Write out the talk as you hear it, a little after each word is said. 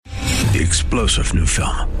The explosive new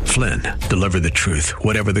film, Flynn, deliver the truth,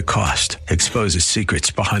 whatever the cost, exposes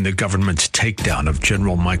secrets behind the government's takedown of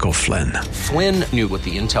General Michael Flynn. Flynn knew what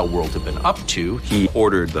the intel world had been up to. He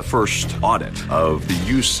ordered the first audit of the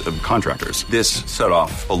use of contractors. This set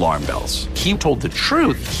off alarm bells. He told the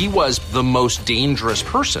truth. He was the most dangerous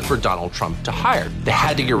person for Donald Trump to hire. They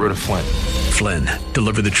had to get rid of Flynn. Flynn,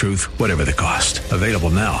 deliver the truth, whatever the cost. Available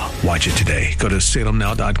now. Watch it today. Go to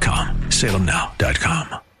salemnow.com.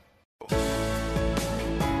 salemnow.com.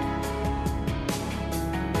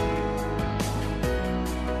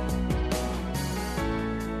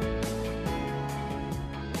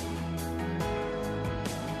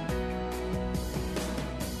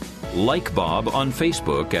 Like Bob on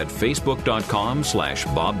Facebook at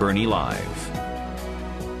facebook.com/Bob Burney Live.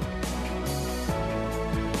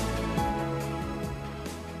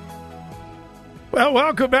 Well,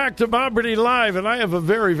 welcome back to Bob Burney Live, and I have a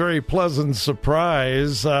very, very pleasant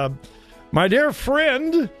surprise. My dear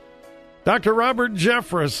friend, Dr. Robert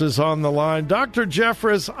Jeffress is on the line. Dr.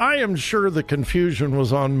 Jeffress, I am sure the confusion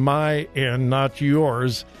was on my end, not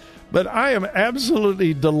yours. But I am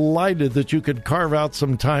absolutely delighted that you could carve out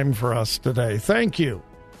some time for us today. Thank you.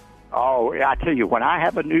 Oh, I tell you, when I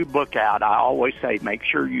have a new book out, I always say, make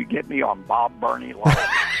sure you get me on Bob Burney Live.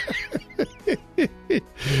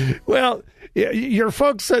 Well, your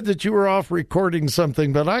folks said that you were off recording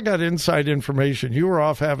something, but I got inside information. You were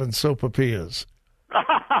off having sopapillas.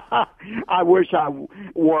 I wish I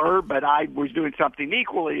were, but I was doing something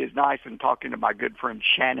equally as nice and talking to my good friend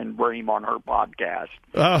Shannon Bream on her podcast.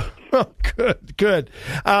 Oh, good.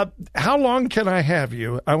 How long can I have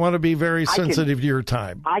you? I want to be very sensitive to your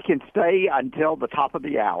time. I can stay until the top of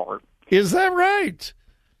the hour. Is that right?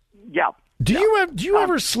 Yeah. Do you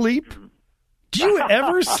ever sleep? Do you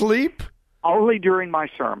ever sleep? Only during my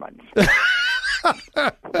sermons.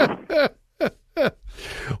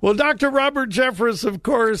 Well, Dr. Robert Jeffress, of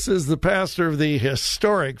course, is the pastor of the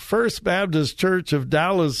historic First Baptist Church of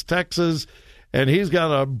Dallas, Texas, and he's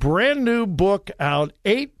got a brand new book out,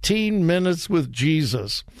 18 Minutes with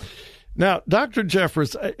Jesus. Now, Dr.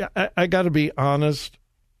 Jeffress, I got to be honest.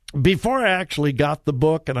 Before I actually got the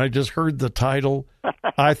book and I just heard the title,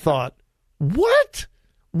 I thought, what?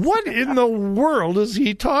 What in the world is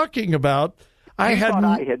he talking about? I thought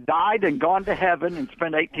I had died and gone to heaven and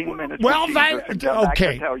spent 18 minutes. Well,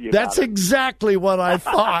 okay, that's exactly what I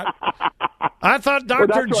thought. I thought Dr.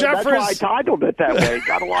 Jeffress. That's why I titled it that way. It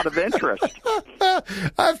got a lot of interest.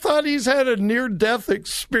 I thought he's had a near-death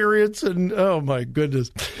experience, and oh my goodness,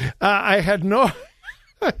 I had no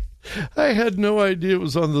idea it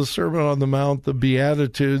was on the Sermon on the Mount, the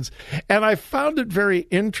Beatitudes, and I found it very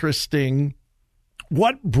interesting.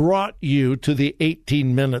 What brought you to the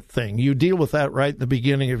 18-minute thing? You deal with that right at the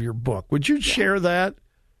beginning of your book. Would you share that?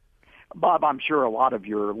 Bob, I'm sure a lot of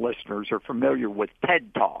your listeners are familiar with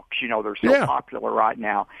TED Talks. You know, they're so popular right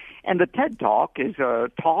now. And the TED Talk is a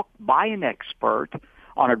talk by an expert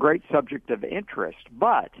on a great subject of interest,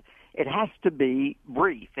 but it has to be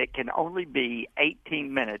brief. It can only be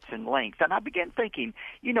 18 minutes in length. And I began thinking,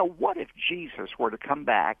 you know, what if Jesus were to come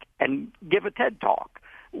back and give a TED Talk?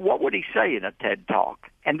 What would he say in a TED Talk?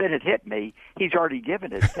 And then it hit me. He's already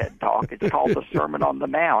given his TED Talk. It's called the Sermon on the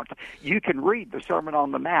Mount. You can read the Sermon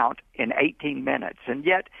on the Mount in 18 minutes. And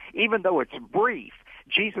yet, even though it's brief,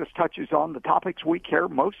 Jesus touches on the topics we care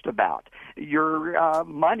most about: your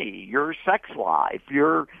money, your sex life,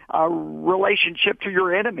 your relationship to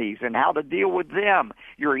your enemies and how to deal with them,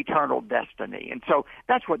 your eternal destiny. And so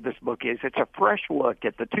that's what this book is. It's a fresh look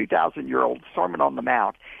at the 2,000-year-old Sermon on the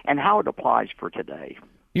Mount and how it applies for today.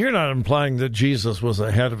 You're not implying that Jesus was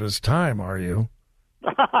ahead of his time, are you?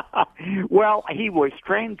 Well, he was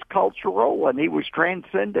transcultural and he was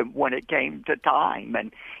transcendent when it came to time.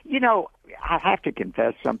 And, you know, I have to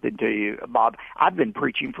confess something to you, Bob. I've been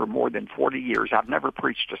preaching for more than 40 years. I've never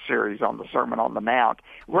preached a series on the Sermon on the Mount.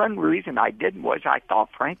 One reason I didn't was I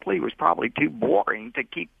thought, frankly, it was probably too boring to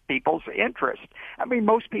keep people's interest. I mean,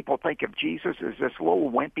 most people think of Jesus as this little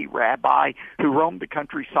wimpy rabbi who roamed the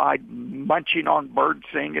countryside munching on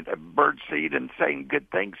birdseed and saying good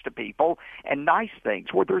things to people and nice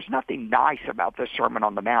things. Well, there's nothing nice about this Sermon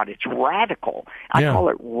on the Mount. It's radical. I call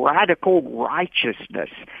it radical righteousness.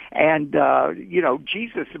 And, you know,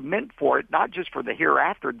 Jesus meant for it, not just for the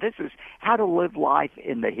hereafter. This is how to live life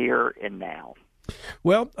in the here and now.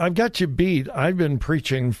 Well, I've got you beat. I've been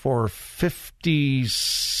preaching for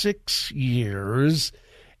 56 years,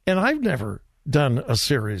 and I've never done a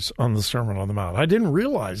series on the Sermon on the Mount. I didn't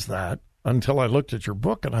realize that until I looked at your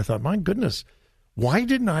book, and I thought, my goodness, why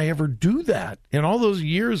didn't I ever do that in all those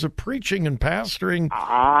years of preaching and pastoring?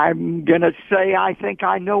 I'm going to say I think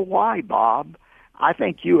I know why, Bob. I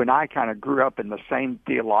think you and I kind of grew up in the same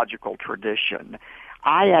theological tradition.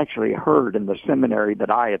 I actually heard in the seminary that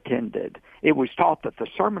I attended, it was taught that the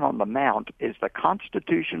Sermon on the Mount is the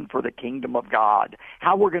constitution for the kingdom of God,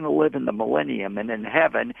 how we're going to live in the millennium and in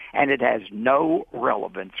heaven, and it has no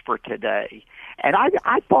relevance for today. And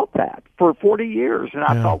I thought that for 40 years, and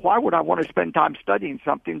I thought, why would I want to spend time studying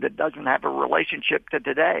something that doesn't have a relationship to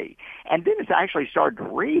today? And then as I actually started to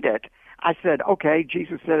read it, I said, okay,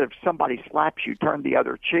 Jesus said if somebody slaps you, turn the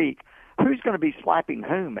other cheek. Who's going to be slapping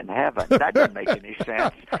whom in heaven? That doesn't make any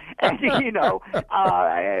sense. And,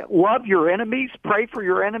 love your enemies, pray for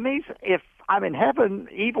your enemies. If I'm in heaven,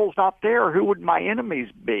 evil's not there, who would my enemies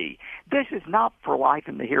be? This is not for life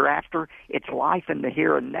in the hereafter. It's life in the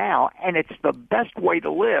here and now, and it's the best way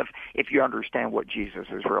to live if you understand what Jesus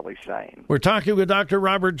is really saying. We're talking with Dr.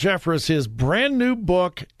 Robert Jeffress, his brand new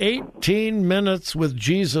book, 18 Minutes with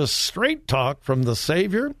Jesus, straight talk from the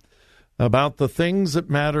Savior about the things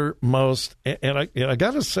that matter most. And I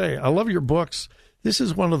got to say, I love your books. This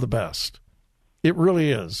is one of the best. It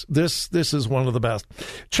really is. This is one of the best.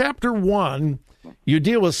 Chapter 1, you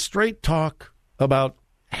deal with straight talk about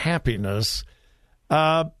happiness.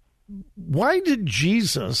 Why did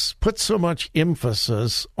Jesus put so much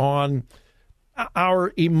emphasis on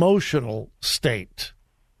our emotional state?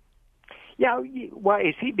 Yeah, well,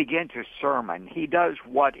 as he begins his sermon, he does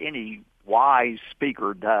what any wise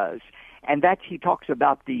speaker does. And that's, he talks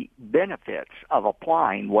about the benefits of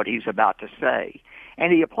applying what he's about to say.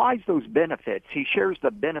 And he applies those benefits. He shares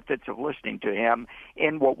the benefits of listening to him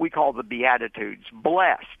in what we call the Beatitudes.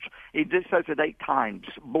 Blessed. He just says it 8 times.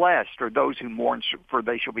 Blessed are those who mourn, for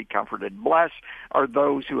they shall be comforted. Blessed are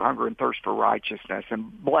those who hunger and thirst for righteousness.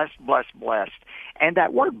 And blessed, blessed, blessed. And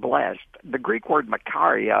that word blessed, the Greek word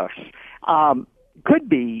makarios, could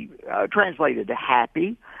be translated to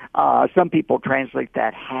happy. Some people translate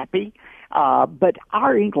that happy. But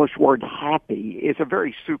our English word happy is a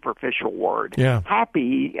very superficial word. Yeah.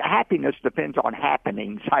 Happiness depends on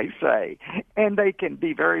happenings, I say, and they can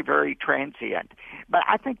be very, very transient. But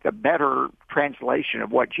I think the better translation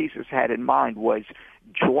of what Jesus had in mind was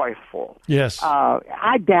joyful. Yes.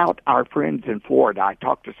 I doubt our friends in Florida, I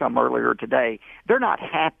talked to some earlier today, they're not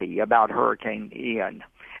happy about Hurricane Ian.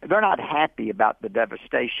 They're not happy about the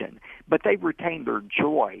devastation, but they've retained their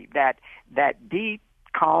joy, that deep,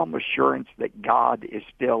 calm assurance that God is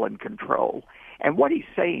still in control. And what he's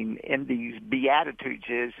saying in these Beatitudes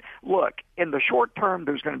is, look, in the short term,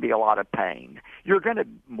 there's going to be a lot of pain. You're going to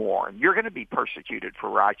mourn. You're going to be persecuted for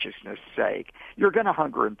righteousness' sake. You're going to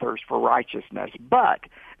hunger and thirst for righteousness. But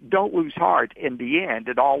don't lose heart. In the end,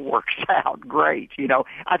 it all works out great.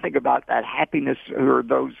 I think about that happiness, or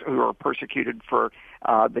those who are persecuted for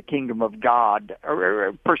the kingdom of God,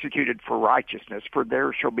 or persecuted for righteousness, for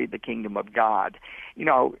there shall be the kingdom of God.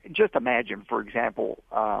 Just imagine, for example,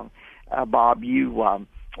 Bob, you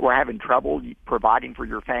were having trouble providing for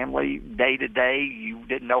your family day to day. You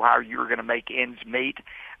didn't know how you were going to make ends meet,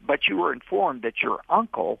 but you were informed that your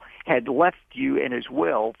uncle had left you in his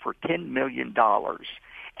will for $10 million.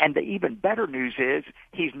 And the even better news is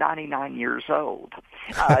he's 99 years old.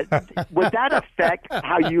 Would that affect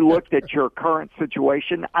how you looked at your current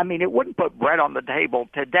situation? I mean, it wouldn't put bread on the table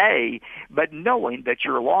today, but knowing that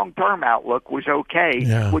your long-term outlook was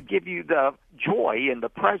okay would give you the joy in the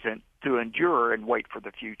present to endure and wait for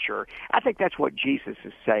the future. I think that's what Jesus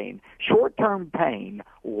is saying. Short-term pain,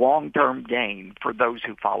 long-term gain for those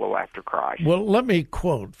who follow after Christ. Well, let me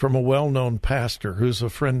quote from a well-known pastor who's a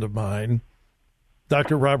friend of mine,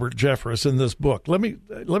 Dr. Robert Jeffress, in this book. Let me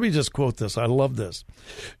just quote this. I love this.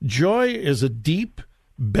 Joy is a deep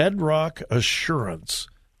bedrock assurance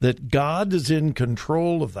that God is in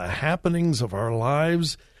control of the happenings of our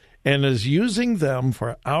lives and is using them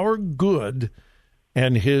for our good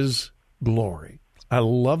and his glory. I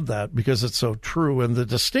love that because it's so true. And the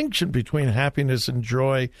distinction between happiness and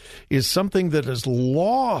joy is something that is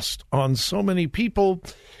lost on so many people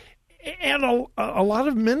and a lot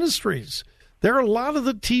of ministries. There are a lot of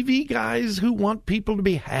the TV guys who want people to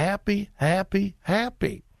be happy, happy,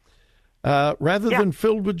 happy, rather than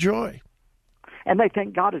filled with joy. And they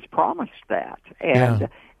think God has promised that. And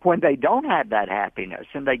when they don't have that happiness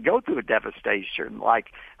and they go through a devastation like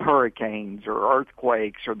hurricanes or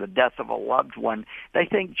earthquakes or the death of a loved one, they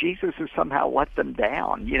think Jesus has somehow let them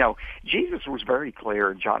down. Jesus was very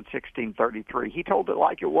clear in John 16:33. He told it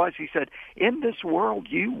like it was. He said, in this world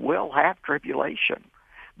you will have tribulation,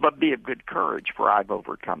 but be of good courage, for I've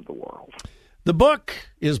overcome the world. The book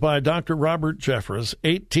is by Dr. Robert Jeffress,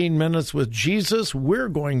 18 Minutes with Jesus. We're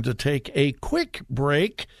going to take a quick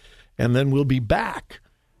break, and then we'll be back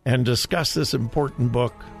and discuss this important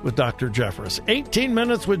book with Dr. Jeffress. 18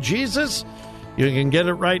 Minutes with Jesus. You can get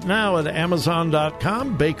it right now at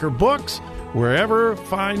Amazon.com, Baker Books, wherever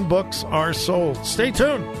fine books are sold. Stay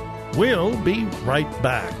tuned. We'll be right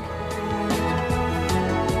back.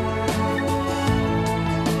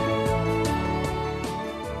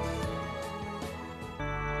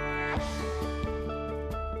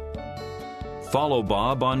 Follow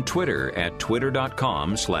Bob on Twitter at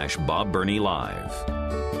twitter.com/BobBernieLive.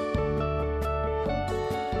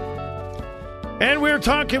 And we're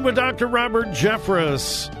talking with Dr. Robert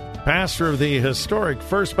Jeffress, pastor of the historic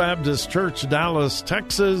First Baptist Church, Dallas,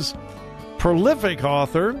 Texas, prolific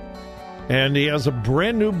author, and he has a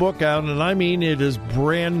brand new book out, and I mean it is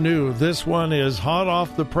brand new. This one is hot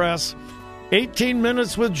off the press, 18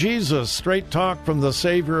 Minutes with Jesus, straight talk from the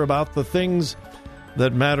Savior about the things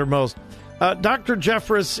that matter most. Dr.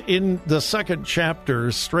 Jeffress, in the second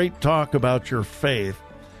chapter, Straight Talk About Your Faith,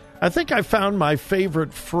 I think I found my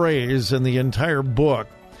favorite phrase in the entire book.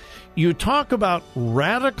 You talk about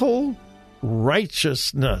radical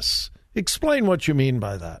righteousness. Explain what you mean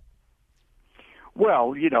by that.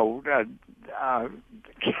 Well,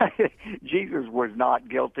 Jesus was not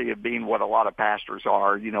guilty of being what a lot of pastors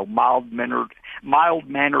are,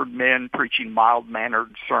 mild-mannered men preaching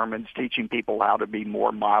mild-mannered sermons, teaching people how to be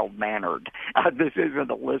more mild-mannered. This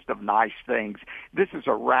isn't a list of nice things. This is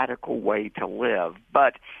a radical way to live,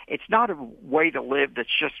 but it's not a way to live that's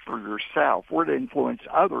just for yourself. We're to influence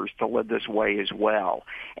others to live this way as well.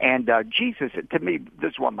 And Jesus, to me,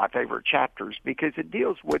 this is one of my favorite chapters because it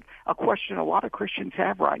deals with a question a lot of Christians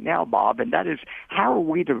have right now, Bob, and that is, how are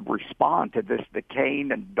we to respond to this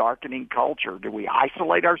decaying and darkening culture? Do we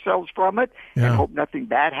isolate ourselves from it and hope nothing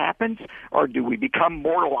bad happens? Or do we become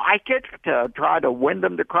more like it to try to win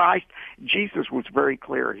them to Christ? Jesus was very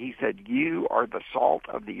clear. He said, you are the salt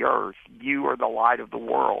of the earth. You are the light of the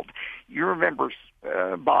world. You remember,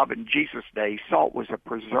 Bob, in Jesus' day, salt was a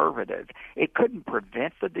preservative. It couldn't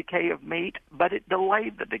prevent the decay of meat, but it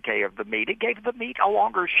delayed the decay of the meat. It gave the meat a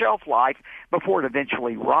longer shelf life before it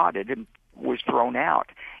eventually rotted and was thrown out.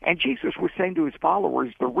 And Jesus was saying to his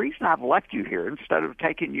followers, the reason I've left you here instead of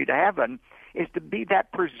taking you to heaven is to be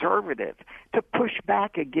that preservative, to push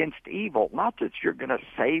back against evil. Not that you're going to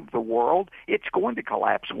save the world. It's going to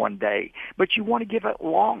collapse one day. But you want to give it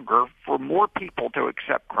longer for more people to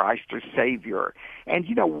accept Christ as Savior. And,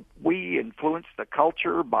 we influence the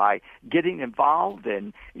culture by getting involved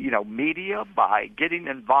in, media, by getting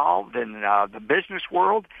involved in the business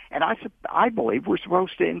world. And I believe we're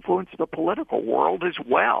supposed to influence the political world as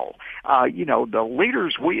well. The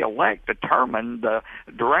leaders we elect determine the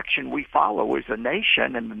direction we follow as a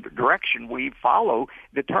nation, and the direction we follow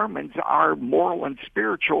determines our moral and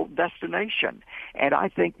spiritual destination. And I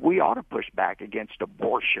think we ought to push back against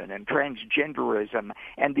abortion and transgenderism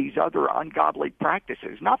and these other ungodly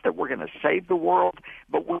practices. Not that we're going to save the world,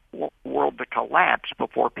 but we want the world to collapse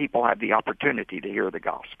before people have the opportunity to hear the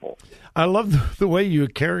gospel. I love the way you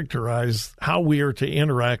characterize how we are to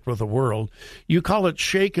interact with the world. You call it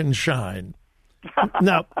shake and shine.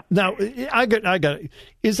 Now, I got.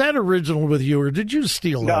 Is that original with you, or did you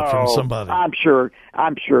steal that from somebody? I'm sure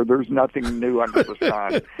there's nothing new under the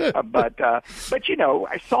sun. But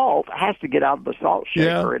salt has to get out of the salt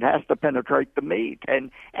shaker. Yeah. It has to penetrate the meat, and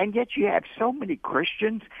yet you have so many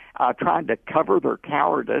Christians trying to cover their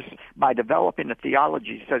cowardice by developing a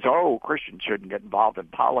theology that says, "Oh, Christians shouldn't get involved in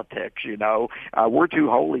politics. We're too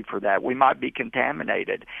holy for that. We might be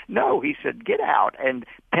contaminated." No, he said, get out and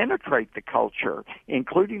penetrate the culture,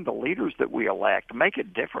 including the leaders that we elect. Make a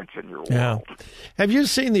difference in your world. Yeah. Have you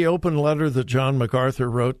seen the open letter that John MacArthur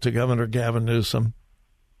wrote to Governor Gavin Newsom?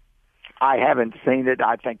 I haven't seen it.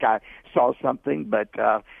 I think I saw something, but,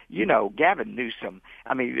 Gavin Newsom,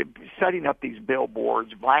 setting up these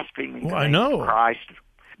billboards, blaspheming the name of Christ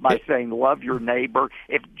by saying, love your neighbor.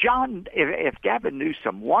 If Gavin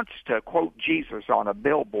Newsom wants to quote Jesus on a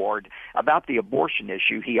billboard about the abortion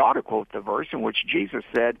issue, he ought to quote the verse in which Jesus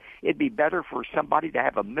said, it'd be better for somebody to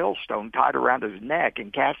have a millstone tied around his neck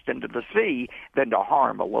and cast into the sea than to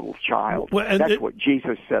harm a little child. Well, that's what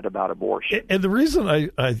Jesus said about abortion. And the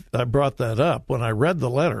reason I brought that up when I read the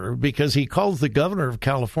letter, because he calls the governor of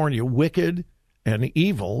California wicked and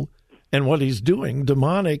evil, and what he's doing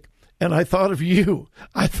demonic. And I thought of you.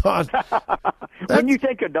 I thought when you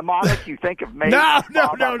think of demonic, you think of me. No.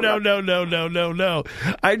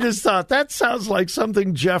 I just thought that sounds like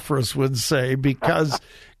something Jeffress would say, because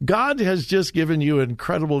God has just given you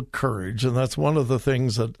incredible courage, and that's one of the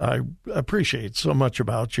things that I appreciate so much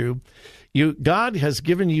about you. God has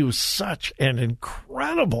given you such an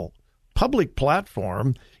incredible public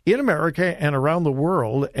platform in America and around the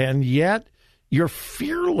world, and yet you're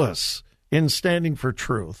fearless in standing for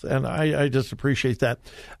truth, and I just appreciate that.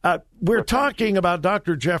 We're talking about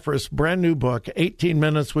Dr. Jeffress' brand new book, 18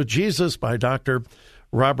 Minutes with Jesus by Dr.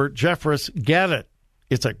 Robert Jeffress. Get it.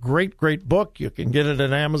 It's a great, great book. You can get it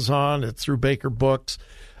at Amazon. It's through Baker Books.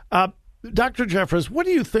 Dr. Jeffress, what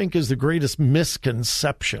do you think is the greatest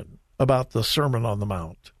misconception about the Sermon on the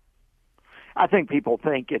Mount? I think people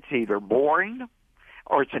think it's either boring,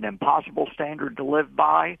 or it's an impossible standard to live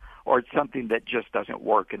by, or it's something that just doesn't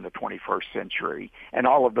work in the 21st century. And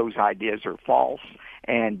all of those ideas are false.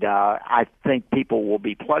 And I think people will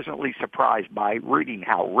be pleasantly surprised by reading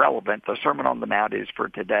how relevant the Sermon on the Mount is for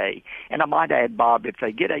today. And I might add, Bob, if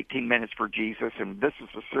they get 18 Minutes for Jesus, and this is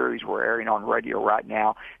a series we're airing on radio right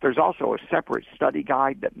now, there's also a separate study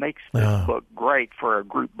guide that makes this book great for a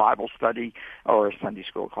group Bible study or a Sunday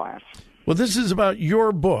school class. Well, this is about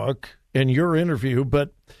your book and your interview,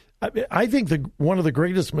 but I think one of the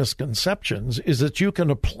greatest misconceptions is that you can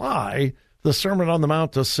apply the Sermon on the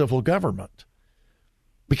Mount to civil government.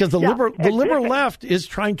 Because the liberal left is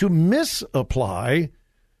trying to misapply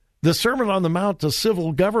the Sermon on the Mount to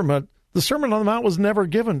civil government. The Sermon on the Mount was never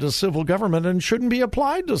given to civil government and shouldn't be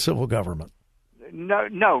applied to civil government. No,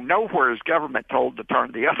 nowhere is government told to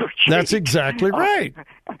turn the other cheek. That's exactly right.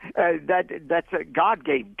 God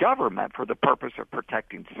gave government for the purpose of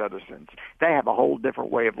protecting citizens. They have a whole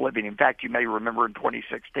different way of living. In fact, you may remember in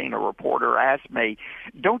 2016, a reporter asked me,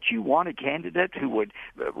 "Don't you want a candidate who would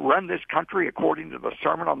run this country according to the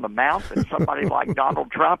Sermon on the Mount and somebody like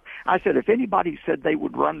Donald Trump?" I said, if anybody said they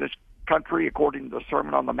would run this country according to the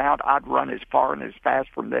Sermon on the Mount, I'd run as far and as fast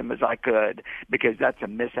from them as I could, because that's a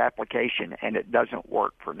misapplication and it doesn't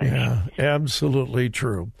work for nations. Yeah, absolutely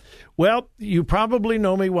true. Well, you probably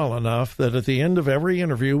know me well enough that at the end of every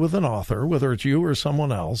interview with an author, whether it's you or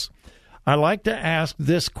someone else, I like to ask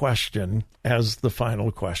this question as the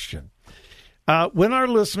final question. When our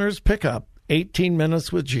listeners pick up 18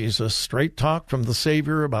 Minutes with Jesus, straight talk from the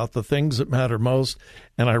Savior about the things that matter most,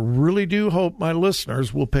 and I really do hope my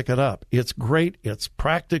listeners will pick it up. It's great. It's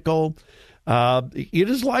practical. It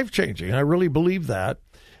is life-changing. I really believe that.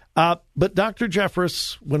 But Dr.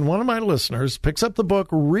 Jeffress, when one of my listeners picks up the book,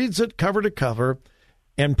 reads it cover to cover,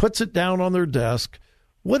 and puts it down on their desk,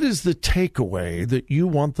 what is the takeaway that you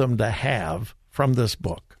want them to have from this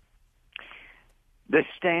book? This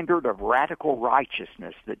standard of radical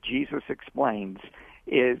righteousness that Jesus explains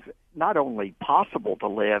is not only possible to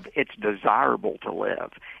live, it's desirable to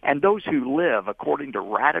live. And those who live according to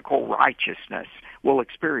radical righteousness will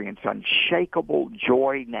experience unshakable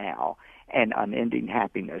joy now and unending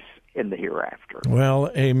happiness in the hereafter. Well,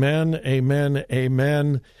 amen, amen,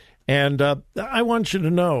 amen. And I want you to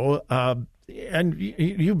know, and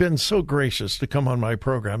you've been so gracious to come on my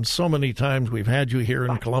program so many times. We've had you here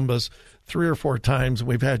in Columbus 3 or 4 times.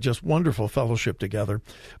 We've had just wonderful fellowship together.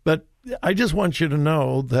 But I just want you to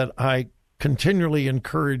know that I continually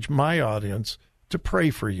encourage my audience to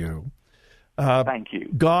pray for you. Thank you.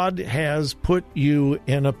 God has put you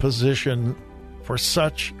in a position for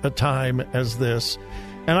such a time as this.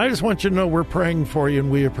 And I just want you to know we're praying for you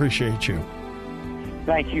and we appreciate you.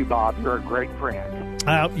 Thank you, Bob. You're a great friend.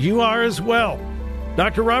 You are as well.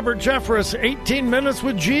 Dr. Robert Jeffress, 18 Minutes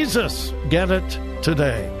with Jesus. Get it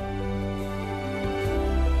today.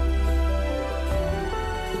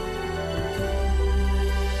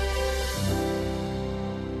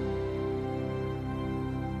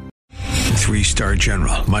 Three-star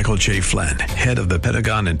General Michael J. Flynn, head of the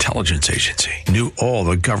Pentagon Intelligence Agency, knew all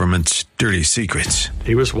the government's dirty secrets.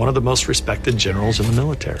 He was one of the most respected generals in the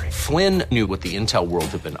military. Flynn knew what the intel world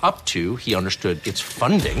had been up to. He understood its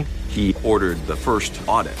funding. He ordered the first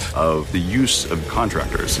audit of the use of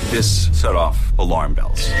contractors. This set off alarm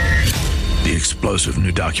bells. The explosive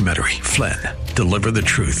new documentary, Flynn, Deliver the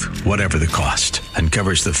Truth, Whatever the Cost,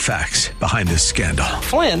 uncovers the facts behind this scandal.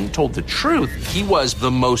 Flynn told the truth. He was the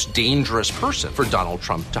most dangerous person for Donald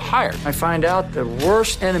Trump to hire. I find out the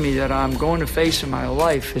worst enemy that I'm going to face in my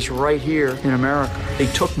life is right here in America. They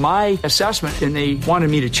took my assessment and they wanted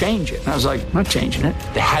me to change it. And I was like, I'm not changing it.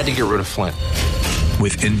 They had to get rid of Flynn.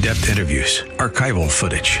 With in-depth interviews, archival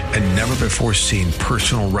footage, and never-before-seen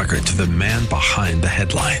personal records of the man behind the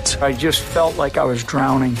headlines. I just felt like I was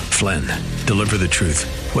drowning. Flynn, Deliver the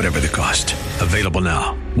Truth, Whatever the Cost. Available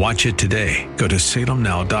now. Watch it today. Go to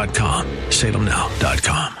salemnow.com.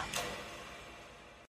 salemnow.com.